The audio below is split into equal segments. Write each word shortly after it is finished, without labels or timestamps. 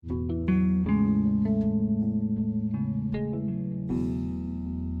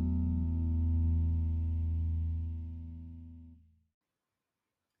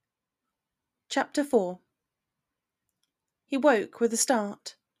Chapter 4. He woke with a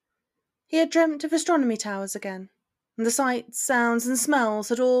start. He had dreamt of astronomy towers again, and the sights, sounds, and smells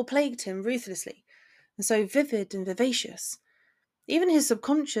had all plagued him ruthlessly, and so vivid and vivacious. Even his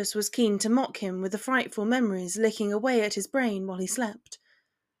subconscious was keen to mock him with the frightful memories licking away at his brain while he slept,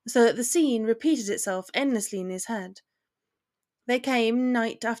 so that the scene repeated itself endlessly in his head. They came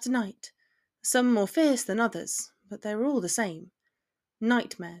night after night, some more fierce than others, but they were all the same.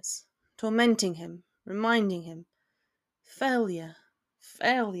 Nightmares, tormenting him, reminding him. Failure,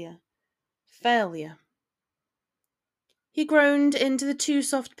 failure, failure. He groaned into the too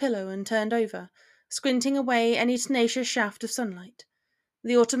soft pillow and turned over, squinting away any tenacious shaft of sunlight.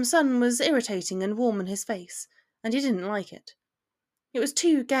 The autumn sun was irritating and warm on his face, and he didn't like it. It was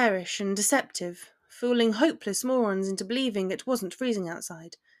too garish and deceptive, fooling hopeless morons into believing it wasn't freezing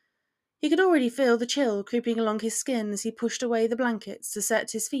outside. He could already feel the chill creeping along his skin as he pushed away the blankets to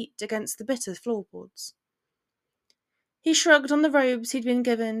set his feet against the bitter floorboards. He shrugged on the robes he'd been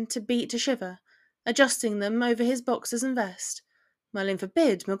given to beat a shiver, adjusting them over his boxers and vest. Merlin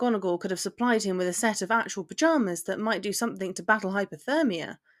forbid McGonagall could have supplied him with a set of actual pyjamas that might do something to battle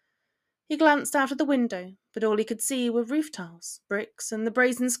hypothermia. He glanced out of the window, but all he could see were roof tiles, bricks, and the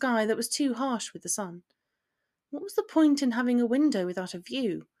brazen sky that was too harsh with the sun. What was the point in having a window without a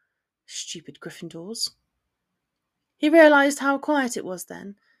view? Stupid Gryffindors. He realised how quiet it was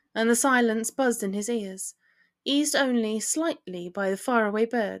then, and the silence buzzed in his ears, eased only slightly by the faraway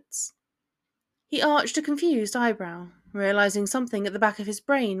birds. He arched a confused eyebrow, realising something at the back of his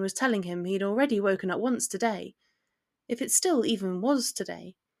brain was telling him he'd already woken up once today. If it still even was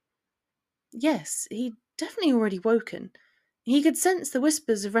today. Yes, he'd definitely already woken. He could sense the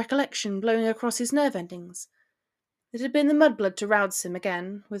whispers of recollection blowing across his nerve endings. It had been the mudblood to rouse him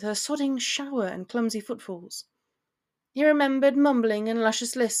again, with her sodding shower and clumsy footfalls. He remembered mumbling in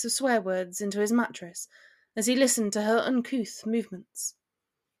luscious lists of swear words into his mattress as he listened to her uncouth movements.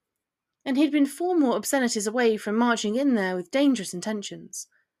 And he'd been 4 more obscenities away from marching in there with dangerous intentions.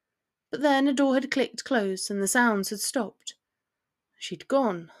 But then a door had clicked closed and the sounds had stopped. She'd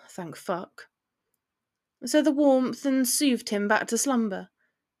gone, thank fuck. So the warmth and soothed him back to slumber,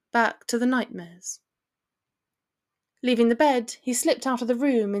 back to the nightmares. Leaving the bed, he slipped out of the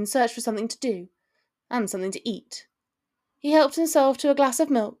room in search for something to do, and something to eat. He helped himself to a glass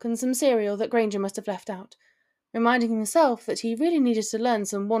of milk and some cereal that Granger must have left out, reminding himself that he really needed to learn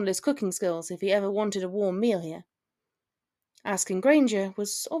some Wanda's cooking skills if he ever wanted a warm meal here. Asking Granger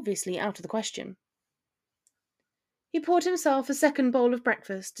was obviously out of the question. He poured himself a second bowl of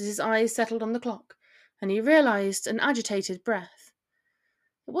breakfast as his eyes settled on the clock, and he realised an agitated breath.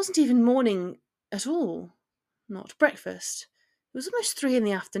 It wasn't even morning at all. Not breakfast. It was almost 3 in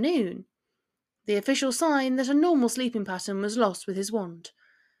the afternoon. The official sign that a normal sleeping pattern was lost with his wand,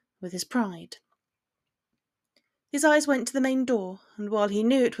 with his pride. His eyes went to the main door, and while he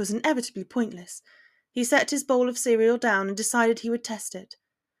knew it was inevitably pointless, he set his bowl of cereal down and decided he would test it.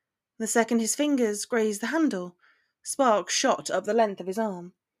 The second his fingers grazed the handle, sparks shot up the length of his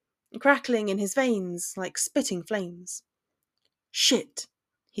arm, crackling in his veins like spitting flames. "Shit!"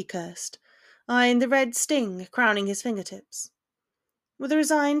 he cursed, eyeing the red sting crowning his fingertips. With a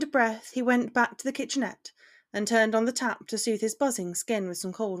resigned breath, he went back to the kitchenette and turned on the tap to soothe his buzzing skin with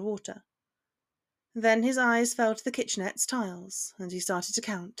some cold water. Then his eyes fell to the kitchenette's tiles, and he started to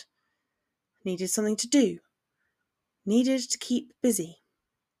count. Needed something to do. Needed to keep busy.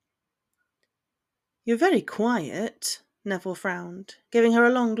 "You're very quiet," Neville frowned, giving her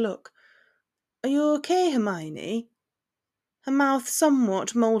a long look. "Are you okay, Hermione?" Her mouth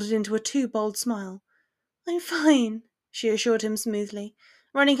somewhat moulded into a too bold smile. "I'm fine," she assured him smoothly,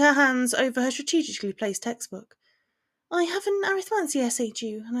 running her hands over her strategically placed textbook. "I have an arithmancy essay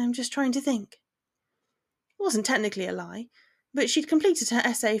due, and I'm just trying to think." It wasn't technically a lie, but she'd completed her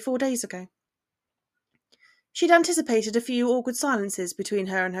essay 4 days ago. She'd anticipated a few awkward silences between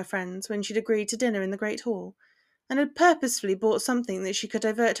her and her friends when she'd agreed to dinner in the Great Hall, and had purposefully bought something that she could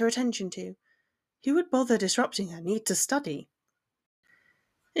divert her attention to. Who would bother disrupting her need to study?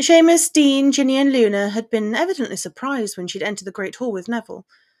 Seamus, Dean, Ginny and Luna had been evidently surprised when she'd entered the Great Hall with Neville,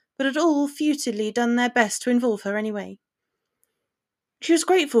 but had all futilely done their best to involve her anyway. She was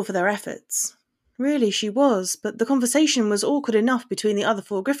grateful for their efforts. Really, she was, but the conversation was awkward enough between the other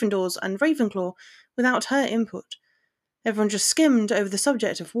 4 Gryffindors and Ravenclaw without her input. Everyone just skimmed over the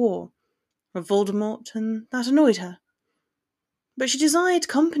subject of war, of Voldemort, and that annoyed her. But she desired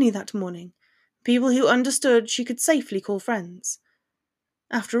company that morning, people who understood she could safely call friends.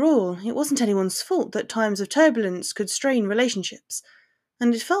 After all, it wasn't anyone's fault that times of turbulence could strain relationships,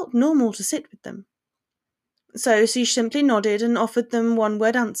 and it felt normal to sit with them. So she simply nodded and offered them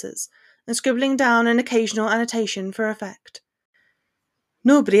one-word answers, and scribbling down an occasional annotation for effect.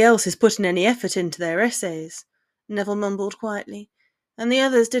 "Nobody else is putting any effort into their essays," Neville mumbled quietly, and the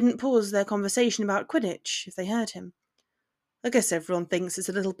others didn't pause their conversation about Quidditch if they heard him. "I guess everyone thinks it's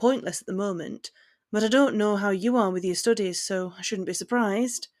a little pointless at the moment, but I don't know how you are with your studies, so I shouldn't be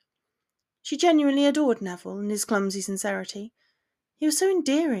surprised." She genuinely adored Neville and his clumsy sincerity. He was so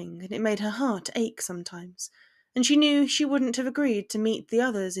endearing, and it made her heart ache sometimes, and she knew she wouldn't have agreed to meet the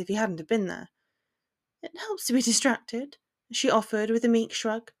others if he hadn't have been there. "It helps to be distracted," she offered with a meek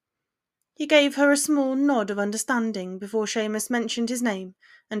shrug. He gave her a small nod of understanding before Seamus mentioned his name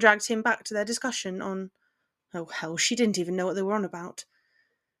and dragged him back to their discussion on... oh hell, she didn't even know what they were on about.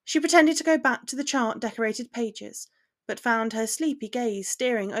 She pretended to go back to the chart-decorated pages, but found her sleepy gaze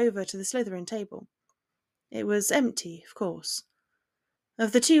steering over to the Slytherin table. It was empty, of course.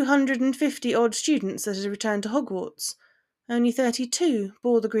 Of the 250-odd students that had returned to Hogwarts, only 32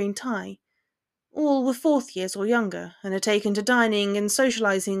 bore the green tie. All were fourth years or younger, and had taken to dining and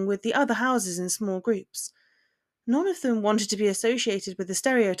socialising with the other houses in small groups. None of them wanted to be associated with the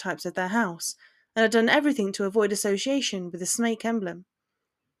stereotypes of their house, and had done everything to avoid association with the snake emblem.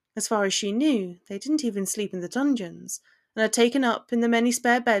 As far as she knew, they didn't even sleep in the dungeons, and had taken up in the many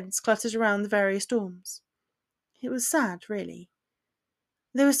spare beds cluttered around the various dorms. It was sad, really.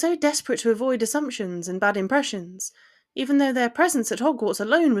 They were so desperate to avoid assumptions and bad impressions, even though their presence at Hogwarts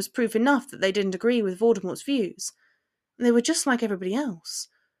alone was proof enough that they didn't agree with Voldemort's views. They were just like everybody else,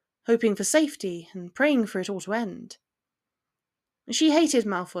 hoping for safety and praying for it all to end. She hated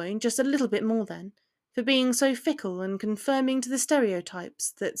Malfoy just a little bit more then, for being so fickle and conforming to the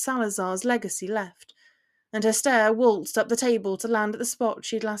stereotypes that Salazar's legacy left, and her stare waltzed up the table to land at the spot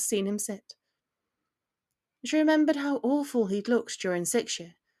she'd last seen him sit. She remembered how awful he'd looked during 6th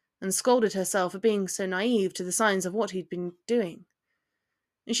year, and scolded herself for being so naive to the signs of what he'd been doing.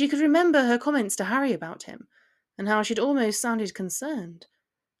 She could remember her comments to Harry about him, and how she'd almost sounded concerned.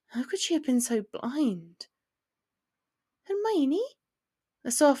 How could she have been so blind? "Hermione?"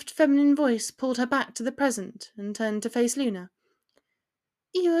 A soft, feminine voice pulled her back to the present and turned to face Luna.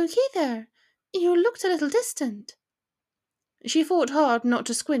 "You okay there? You looked a little distant." She fought hard not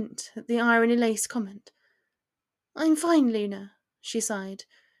to squint at the irony-laced comment. "I'm fine, Luna," she sighed,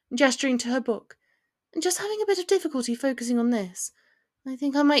 gesturing to her book. "Just having a bit of difficulty focusing on this. I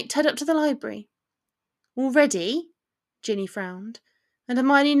think I might head up to the library." "Already?" Ginny frowned, and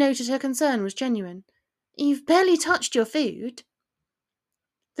Hermione noted her concern was genuine. "You've barely touched your food."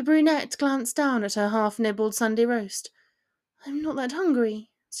 The brunette glanced down at her half-nibbled Sunday roast. "I'm not that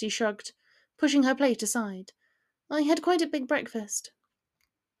hungry," she shrugged, pushing her plate aside. "I had quite a big breakfast."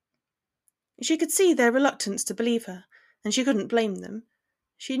 She could see their reluctance to believe her, and she couldn't blame them.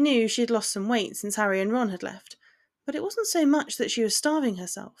 She knew she had lost some weight since Harry and Ron had left, but it wasn't so much that she was starving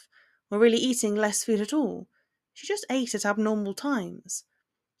herself, or really eating less food at all. She just ate at abnormal times.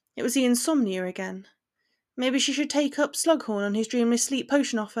 It was the insomnia again. Maybe she should take up Slughorn on his dreamless sleep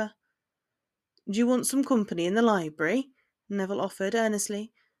potion offer. "Do you want some company in the library?" Neville offered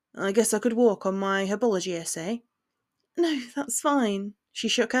earnestly. "I guess I could walk on my herbology essay." "No, that's fine." She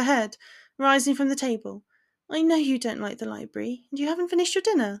shook her head, rising from the table. "I know you don't like the library, and you haven't finished your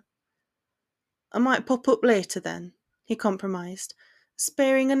dinner." "I might pop up later then," he compromised,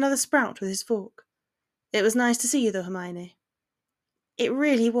 spearing another sprout with his fork. "It was nice to see you though, Hermione." "It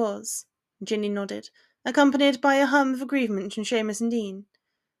really was," Ginny nodded, accompanied by a hum of aggrievement from Seamus and Dean.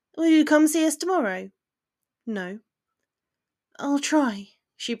 "Will you come see us tomorrow?" "No." "I'll try,"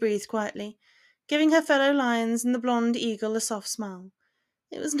 she breathed quietly, giving her fellow lions and the blonde eagle a soft smile.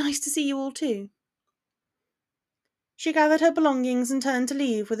 "It was nice to see you all too." She gathered her belongings and turned to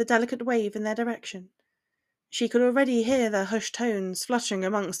leave with a delicate wave in their direction. She could already hear their hushed tones fluttering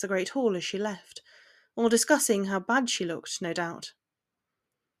amongst the great hall as she left, all discussing how bad she looked, no doubt.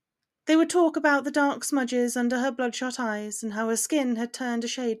 They would talk about the dark smudges under her bloodshot eyes and how her skin had turned a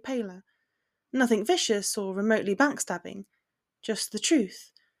shade paler. Nothing vicious or remotely backstabbing, just the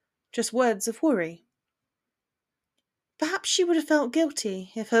truth, just words of worry. Perhaps she would have felt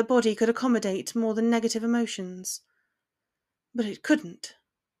guilty if her body could accommodate more than negative emotions. But it couldn't.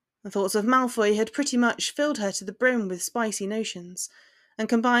 The thoughts of Malfoy had pretty much filled her to the brim with spicy notions, and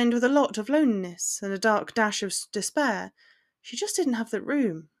combined with a lot of loneliness and a dark dash of despair, she just didn't have the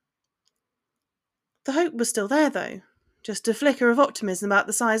room. The hope was still there, though, just a flicker of optimism about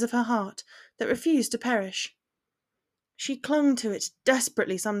the size of her heart that refused to perish. She clung to it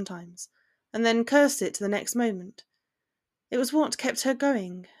desperately sometimes, and then cursed it the next moment. It was what kept her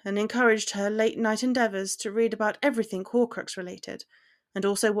going, and encouraged her late-night endeavours to read about everything Horcrux-related, and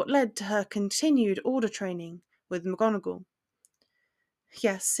also what led to her continued order training with McGonagall.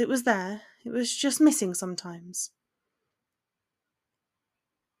 Yes, it was there. It was just missing sometimes.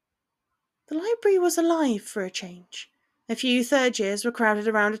 The library was alive for a change. A few third years were crowded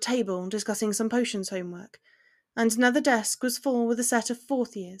around a table discussing some potions homework, and another desk was full with a set of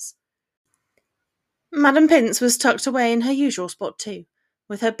fourth years. Madam Pince was tucked away in her usual spot too,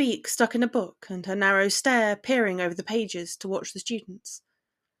 with her beak stuck in a book and her narrow stare peering over the pages to watch the students.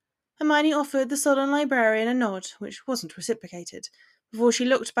 Hermione offered the sullen librarian a nod, which wasn't reciprocated, before she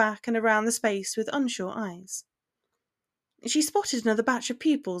looked back and around the space with unsure eyes. She spotted another batch of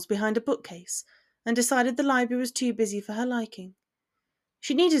pupils behind a bookcase, and decided the library was too busy for her liking.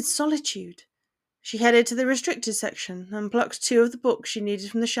 She needed solitude. She headed to the restricted section and plucked two of the books she needed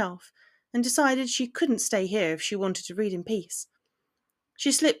from the shelf, and decided she couldn't stay here if she wanted to read in peace.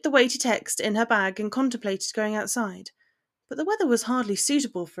 She slipped the weighty text in her bag and contemplated going outside, but the weather was hardly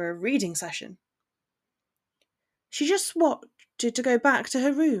suitable for a reading session. She just wanted to go back to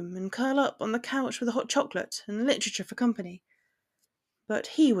her room and curl up on the couch with a hot chocolate and literature for company. But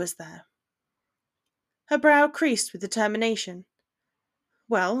he was there. Her brow creased with determination.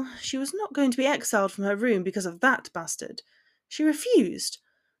 Well, she was not going to be exiled from her room because of that bastard. She refused.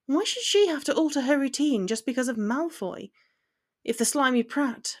 Why should she have to alter her routine just because of Malfoy? If the slimy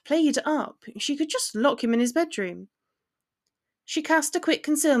prat played up, she could just lock him in his bedroom. She cast a quick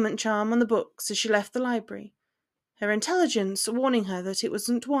concealment charm on the books as she left the library, her intelligence warning her that it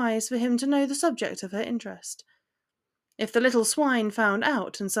wasn't wise for him to know the subject of her interest. If the little swine found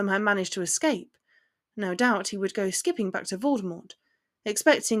out and somehow managed to escape, no doubt he would go skipping back to Voldemort,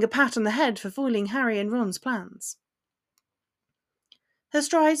 expecting a pat on the head for foiling Harry and Ron's plans. Her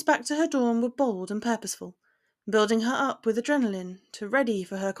strides back to her dorm were bold and purposeful, building her up with adrenaline to ready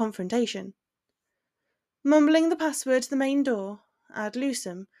for her confrontation. Mumbling the password to the main door, ad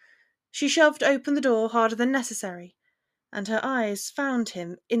lucem, she shoved open the door harder than necessary, and her eyes found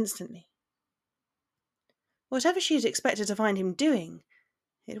him instantly. Whatever she had expected to find him doing,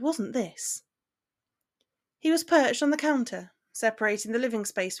 it wasn't this. He was perched on the counter, separating the living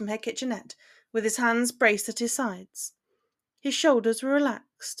space from her kitchenette, with his hands braced at his sides. His shoulders were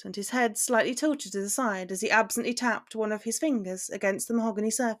relaxed, and his head slightly tilted to the side as he absently tapped one of his fingers against the mahogany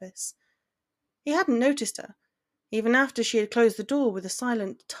surface. He hadn't noticed her, even after she had closed the door with a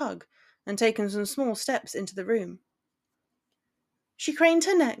silent tug and taken some small steps into the room. She craned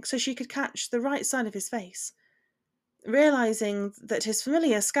her neck so she could catch the right side of his face, realizing that his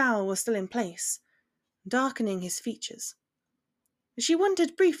familiar scowl was still in place, darkening his features. She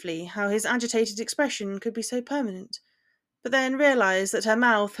wondered briefly how his agitated expression could be so permanent, but then realized that her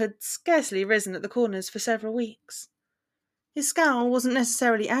mouth had scarcely risen at the corners for several weeks. His scowl wasn't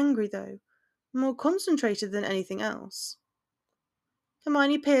necessarily angry, though, more concentrated than anything else.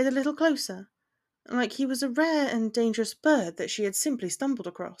 Hermione peered a little closer, like he was a rare and dangerous bird that she had simply stumbled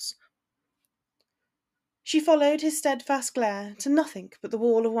across. She followed his steadfast glare to nothing but the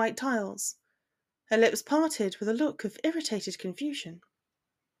wall of white tiles. Her lips parted with a look of irritated confusion.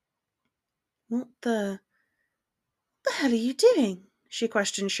 What the hell are you doing? She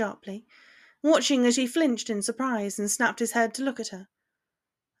questioned sharply, watching as he flinched in surprise and snapped his head to look at her.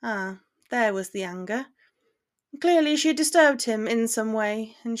 Ah, there was the anger. Clearly she had disturbed him in some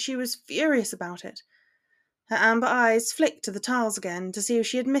way, and she was furious about it. Her amber eyes flicked to the tiles again to see if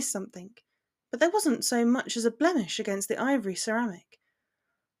she had missed something, but there wasn't so much as a blemish against the ivory ceramic.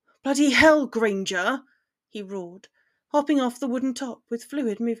 Bloody hell, Granger! He roared, hopping off the wooden top with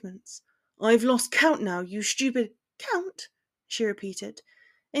fluid movements. I've lost count now, you stupid— Count? She repeated,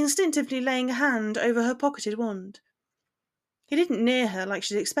 instinctively laying a hand over her pocketed wand. He didn't near her like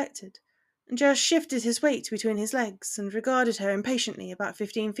she'd expected, and just shifted his weight between his legs and regarded her impatiently about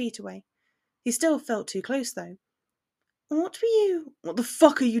 15 feet away. He still felt too close, though. What the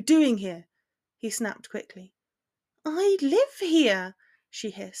fuck are you doing here? He snapped quickly. I live here,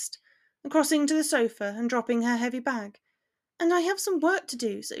 she hissed, crossing to the sofa and dropping her heavy bag. And I have some work to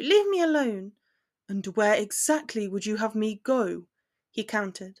do, so leave me alone. And where exactly would you have me go? He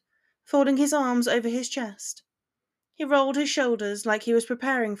countered, folding his arms over his chest. He rolled his shoulders like he was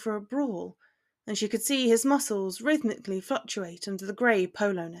preparing for a brawl, and she could see his muscles rhythmically fluctuate under the grey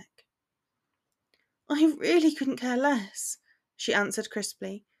polo neck. I really couldn't care less, she answered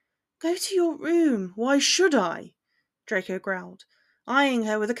crisply. Go to your room. Why should I? Draco growled, eyeing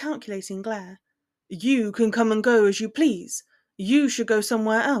her with a calculating glare. You can come and go as you please. You should go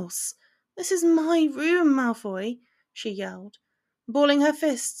somewhere else. This is my room, Malfoy, she yelled, balling her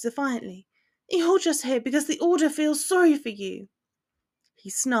fists defiantly. You're just here because the Order feels sorry for you. He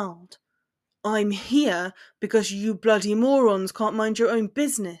snarled. I'm here because you bloody morons can't mind your own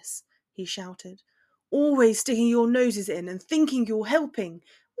business, he shouted. always sticking your noses in and thinking you're helping.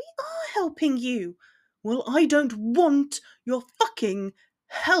 We are helping you. Well, I don't want your fucking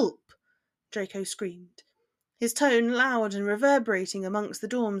help, Draco screamed, his tone loud and reverberating amongst the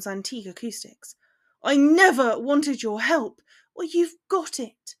dorm's antique acoustics. I never wanted your help. Well, you've got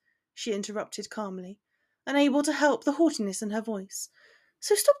it, she interrupted calmly, unable to help the haughtiness in her voice.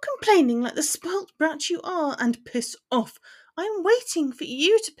 So stop complaining like the spoilt brat you are and piss off. I'm waiting for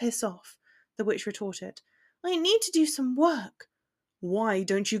you to piss off, the witch retorted. I need to do some work. Why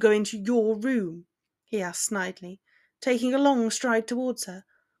don't you go into your room? He asked snidely, taking a long stride towards her.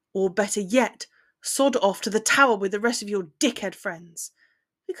 Or better yet, sod off to the tower with the rest of your dickhead friends.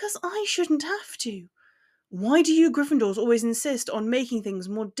 Because I shouldn't have to. Why do you Gryffindors always insist on making things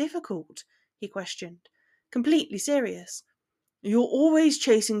more difficult? He questioned, completely serious. You're always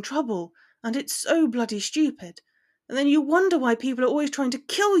chasing trouble, and it's so bloody stupid. And then you wonder why people are always trying to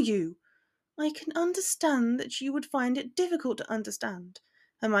kill you. I can understand that you would find it difficult to understand,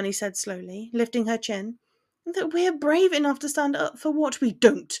 Hermione said slowly, lifting her chin, that we're brave enough to stand up for what we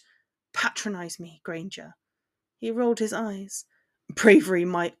don't. Patronise me, Granger. He rolled his eyes. Bravery,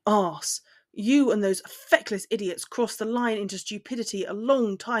 my arse. You and those feckless idiots crossed the line into stupidity a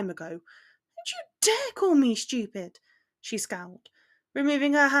long time ago. Don't you dare call me stupid, she scowled,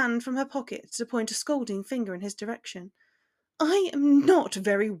 removing her hand from her pocket to point a scolding finger in his direction. I am not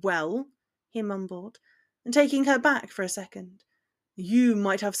very well, he mumbled, and taking her back for a second. You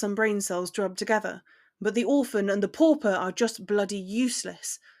might have some brain cells drubbed together, but the orphan and the pauper are just bloody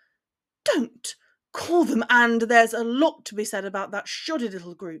useless. Don't call them, and there's a lot to be said about that shoddy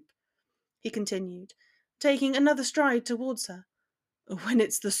little group, he continued, taking another stride towards her, when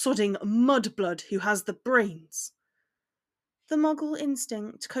it's the sodding mudblood who has the brains. The muggle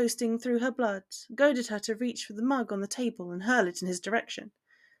instinct coasting through her blood goaded her to reach for the mug on the table and hurl it in his direction,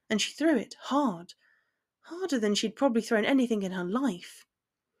 and she threw it hard, harder than she'd probably thrown anything in her life.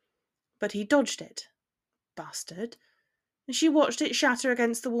 But he dodged it, bastard, and she watched it shatter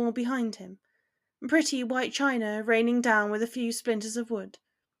against the wall behind him, pretty white china raining down with a few splinters of wood.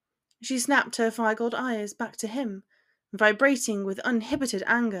 She snapped her fire-gold eyes back to him, vibrating with uninhibited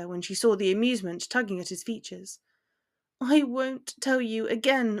anger when she saw the amusement tugging at his features. I won't tell you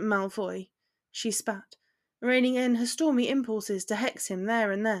again, Malfoy, she spat, reining in her stormy impulses to hex him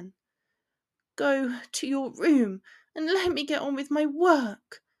there and then. Go to your room and let me get on with my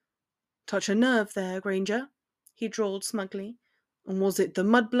work. Touch a nerve there, Granger, he drawled smugly. Was it the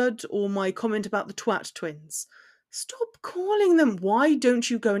mudblood or my comment about the twat twins? Stop calling them. Why don't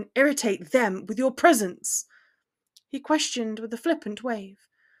you go and irritate them with your presence? He questioned with a flippant wave.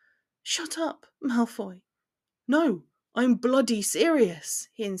 Shut up, Malfoy. No, I'm bloody serious,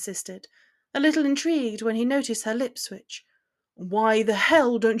 he insisted, a little intrigued when he noticed her lip switch. Why the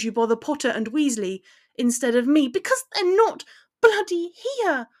hell don't you bother Potter and Weasley instead of me? Because they're not bloody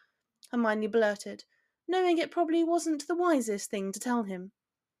here, Hermione blurted, knowing it probably wasn't the wisest thing to tell him.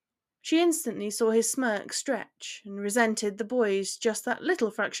 She instantly saw his smirk stretch and resented the boys just that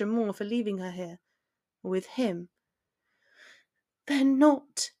little fraction more for leaving her here, with him. They're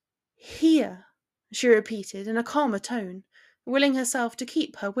not here, she repeated in a calmer tone, willing herself to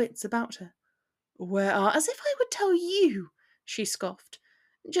keep her wits about her. Where are? As if I would tell you, she scoffed.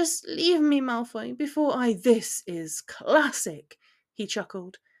 Just leave me, Malfoy, before I— This is classic, he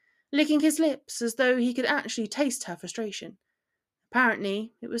chuckled, licking his lips as though he could actually taste her frustration.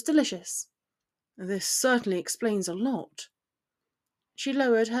 Apparently, it was delicious. This certainly explains a lot. She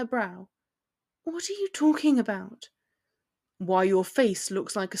lowered her brow. What are you talking about? Why your face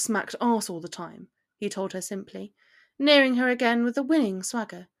looks like a smacked arse all the time, he told her simply, nearing her again with a winning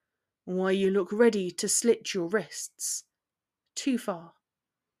swagger. Why you look ready to slit your wrists. Too far.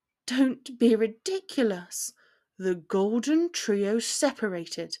 Don't be ridiculous. The golden trio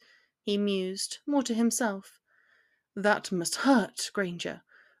separated, he mused, more to himself. That must hurt, Granger,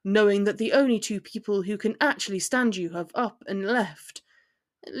 knowing that the only two people who can actually stand you have up and left.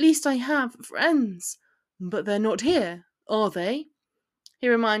 At least I have friends. But they're not here, are they? He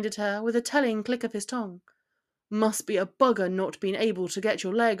reminded her with a telling click of his tongue. Must be a bugger not being able to get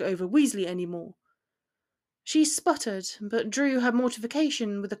your leg over Weasley any more. She sputtered, but drew her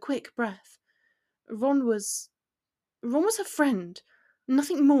mortification with a quick breath. Ron was her friend,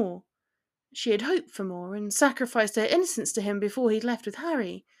 nothing more. She had hoped for more, and sacrificed her innocence to him before he'd left with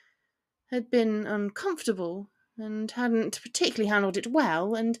Harry. Had been uncomfortable, and hadn't particularly handled it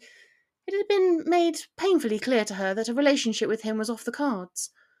well, and it had been made painfully clear to her that a relationship with him was off the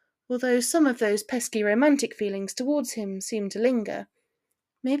cards, although some of those pesky romantic feelings towards him seemed to linger.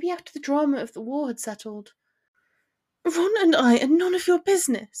 Maybe after the drama of the war had settled. Ron and I are none of your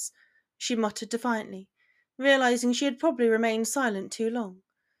business, she muttered defiantly, realizing she had probably remained silent too long.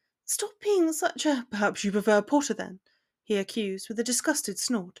 Stop being such a— Perhaps you prefer porter, then? He accused with a disgusted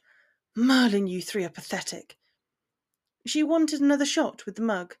snort. Merlin, you three are pathetic. She wanted another shot with the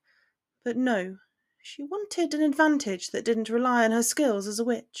mug, but no, she wanted an advantage that didn't rely on her skills as a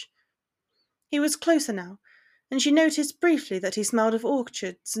witch. He was closer now, and she noticed briefly that he smelled of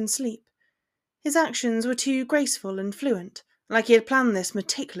orchards and sleep. His actions were too graceful and fluent, like he had planned this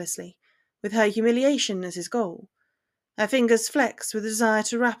meticulously, with her humiliation as his goal. Her fingers flexed with a desire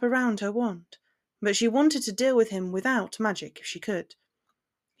to wrap around her wand, but she wanted to deal with him without magic if she could.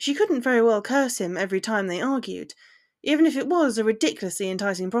 She couldn't very well curse him every time they argued, even if it was a ridiculously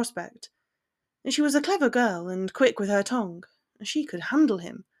enticing prospect. She was a clever girl and quick with her tongue. She could handle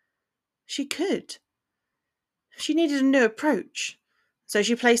him. She could. She needed a new approach, so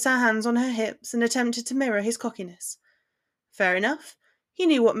she placed her hands on her hips and attempted to mirror his cockiness. Fair enough. He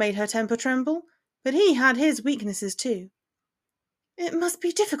knew what made her temper tremble, but he had his weaknesses too. It must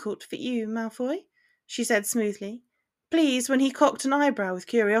be difficult for you, Malfoy, she said smoothly, pleased when he cocked an eyebrow with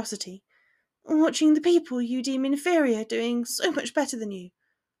curiosity, watching the people you deem inferior doing so much better than you.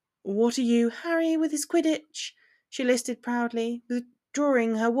 What are you, Harry with his Quidditch? She listed proudly,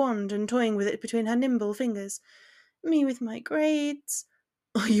 withdrawing her wand and toying with it between her nimble fingers. Me with my grades.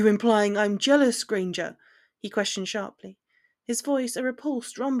 Are you implying I'm jealous, Granger? He questioned sharply, his voice a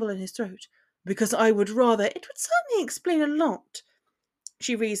repulsed rumble in his throat. Because I would rather— It would certainly explain a lot,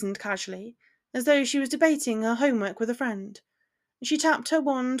 she reasoned casually, as though she was debating her homework with a friend. She tapped her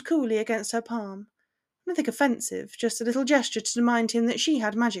wand coolly against her palm. Nothing offensive, just a little gesture to remind him that she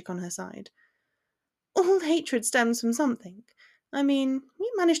had magic on her side. All hatred stems from something. I mean,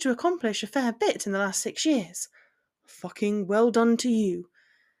 we managed to accomplish a fair bit in the last 6 years. Fucking well done to you.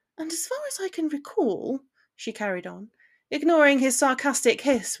 And as far as I can recall, she carried on, ignoring his sarcastic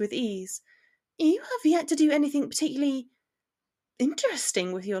hiss with ease, you have yet to do anything particularly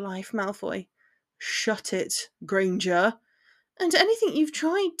interesting with your life, Malfoy. Shut it, Granger. And anything you've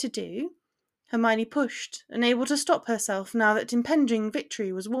tried to do? Hermione pushed, unable to stop herself now that impending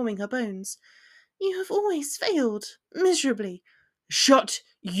victory was warming her bones. You have always failed, miserably. Shut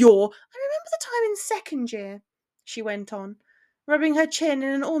your— I remember the time in 2nd year, she went on, rubbing her chin in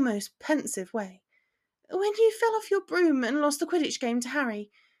an almost pensive way, when you fell off your broom and lost the Quidditch game to Harry.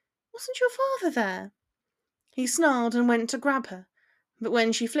 Wasn't your father there? He snarled and went to grab her, but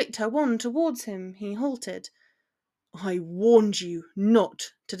when she flicked her wand towards him, he halted. I warned you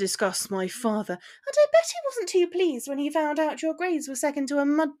not to discuss my father, and I bet he wasn't too pleased when he found out your grades were second to a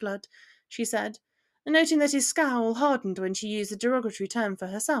mudblood, she said, noting that his scowl hardened when she used a derogatory term for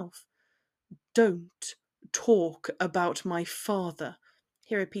herself. Don't talk about my father,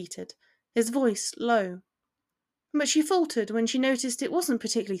 he repeated, his voice low. But she faltered when she noticed it wasn't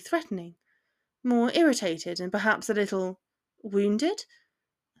particularly threatening, more irritated and perhaps a little— wounded?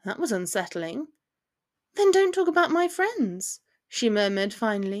 That was unsettling. Then don't talk about my friends, she murmured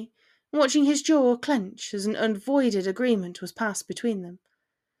finally, watching his jaw clench as an unvoided agreement was passed between them.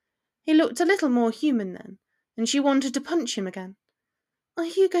 He looked a little more human then, and she wanted to punch him again. Are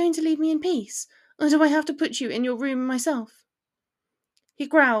you going to leave me in peace, or do I have to put you in your room myself? He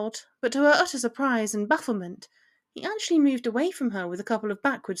growled, but to her utter surprise and bafflement, he actually moved away from her with a couple of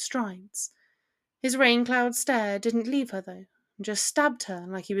backward strides. His rain-cloud stare didn't leave her, though, and just stabbed her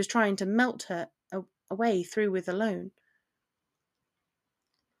like he was trying to melt her away through with alone.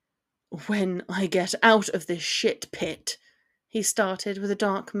 When I get out of this shit pit, he started with a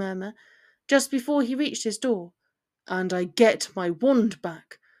dark murmur, just before he reached his door, and I get my wand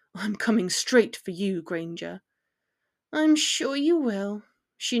back, I'm coming straight for you, Granger. I'm sure you will,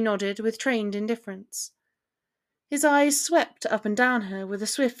 she nodded with trained indifference. His eyes swept up and down her with a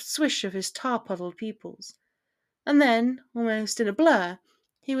swift swish of his tar-puddled pupils, and then, almost in a blur,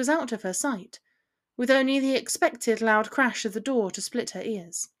 he was out of her sight, with only the expected loud crash of the door to split her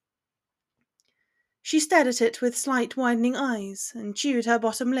ears. She stared at it with slight widening eyes, and chewed her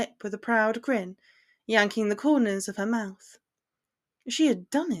bottom lip with a proud grin, yanking the corners of her mouth. She had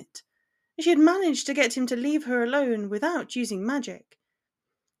done it. She had managed to get him to leave her alone without using magic.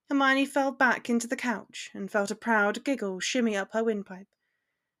 Hermione fell back into the couch and felt a proud giggle shimmy up her windpipe.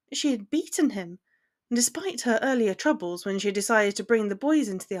 She had beaten him, despite her earlier troubles when she had decided to bring the boys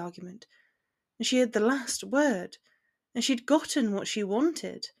into the argument. She had the last word, and she'd gotten what she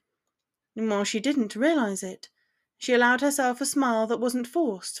wanted. And while she didn't realise it, she allowed herself a smile that wasn't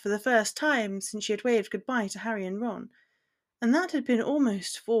forced for the first time since she had waved goodbye to Harry and Ron, and that had been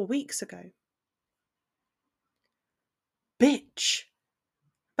almost 4 weeks ago. Bitch!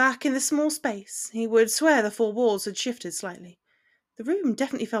 Back in the small space, he would swear the 4 walls had shifted slightly. The room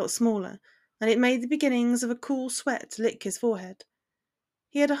definitely felt smaller, and it made the beginnings of a cool sweat lick his forehead.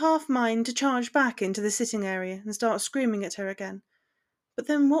 He had a half mind to charge back into the sitting area and start screaming at her again. But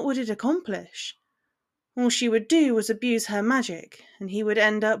then what would it accomplish? All she would do was abuse her magic, and he would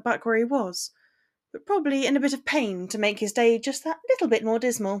end up back where he was, but probably in a bit of pain to make his day just that little bit more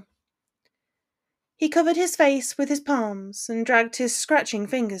dismal. He covered his face with his palms and dragged his scratching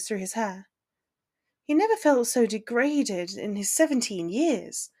fingers through his hair. He never felt so degraded in his 17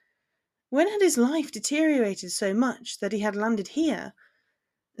 years. When had his life deteriorated so much that he had landed here,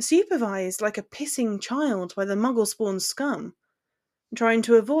 supervised like a pissing child by the muggle-spawned scum, trying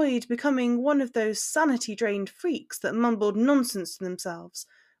to avoid becoming one of those sanity-drained freaks that mumbled nonsense to themselves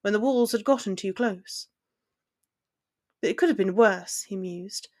when the walls had gotten too close? But it could have been worse, he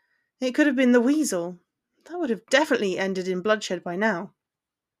mused. It could have been the weasel. That would have definitely ended in bloodshed by now.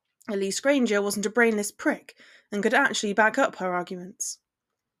 At least Granger wasn't a brainless prick and could actually back up her arguments.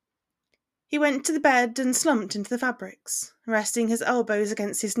 He went to the bed and slumped into the fabrics, resting his elbows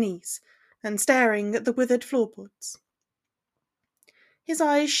against his knees and staring at the withered floorboards. His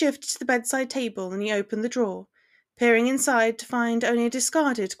eyes shifted to the bedside table and he opened the drawer, peering inside to find only a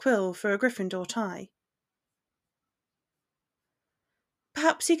discarded quill for a Gryffindor tie.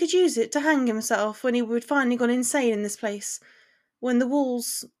 Perhaps he could use it to hang himself when he would finally gone insane in this place, when the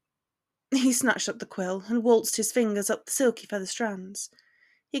walls... He snatched up the quill and waltzed his fingers up the silky feather strands.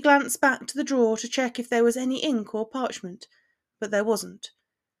 He glanced back to the drawer to check if there was any ink or parchment, but there wasn't.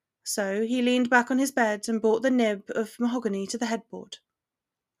 So he leaned back on his bed and brought the nib of mahogany to the headboard.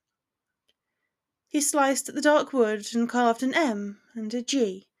 He sliced at the dark wood and carved an M and a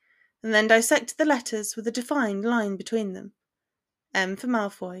G, and then dissected the letters with a defined line between them. M for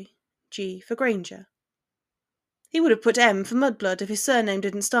Malfoy, G for Granger. He would have put M for Mudblood if his surname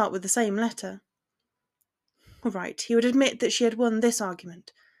didn't start with the same letter. All right, he would admit that she had won this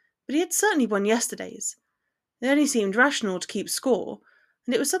argument, but he had certainly won yesterday's. It only seemed rational to keep score,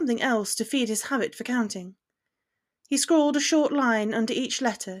 and it was something else to feed his habit for counting. He scrawled a short line under each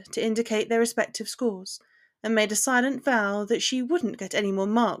letter to indicate their respective scores, and made a silent vow that she wouldn't get any more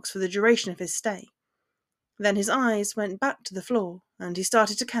marks for the duration of his stay. Then his eyes went back to the floor, and he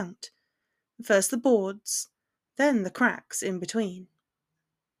started to count. First the boards, then the cracks in between.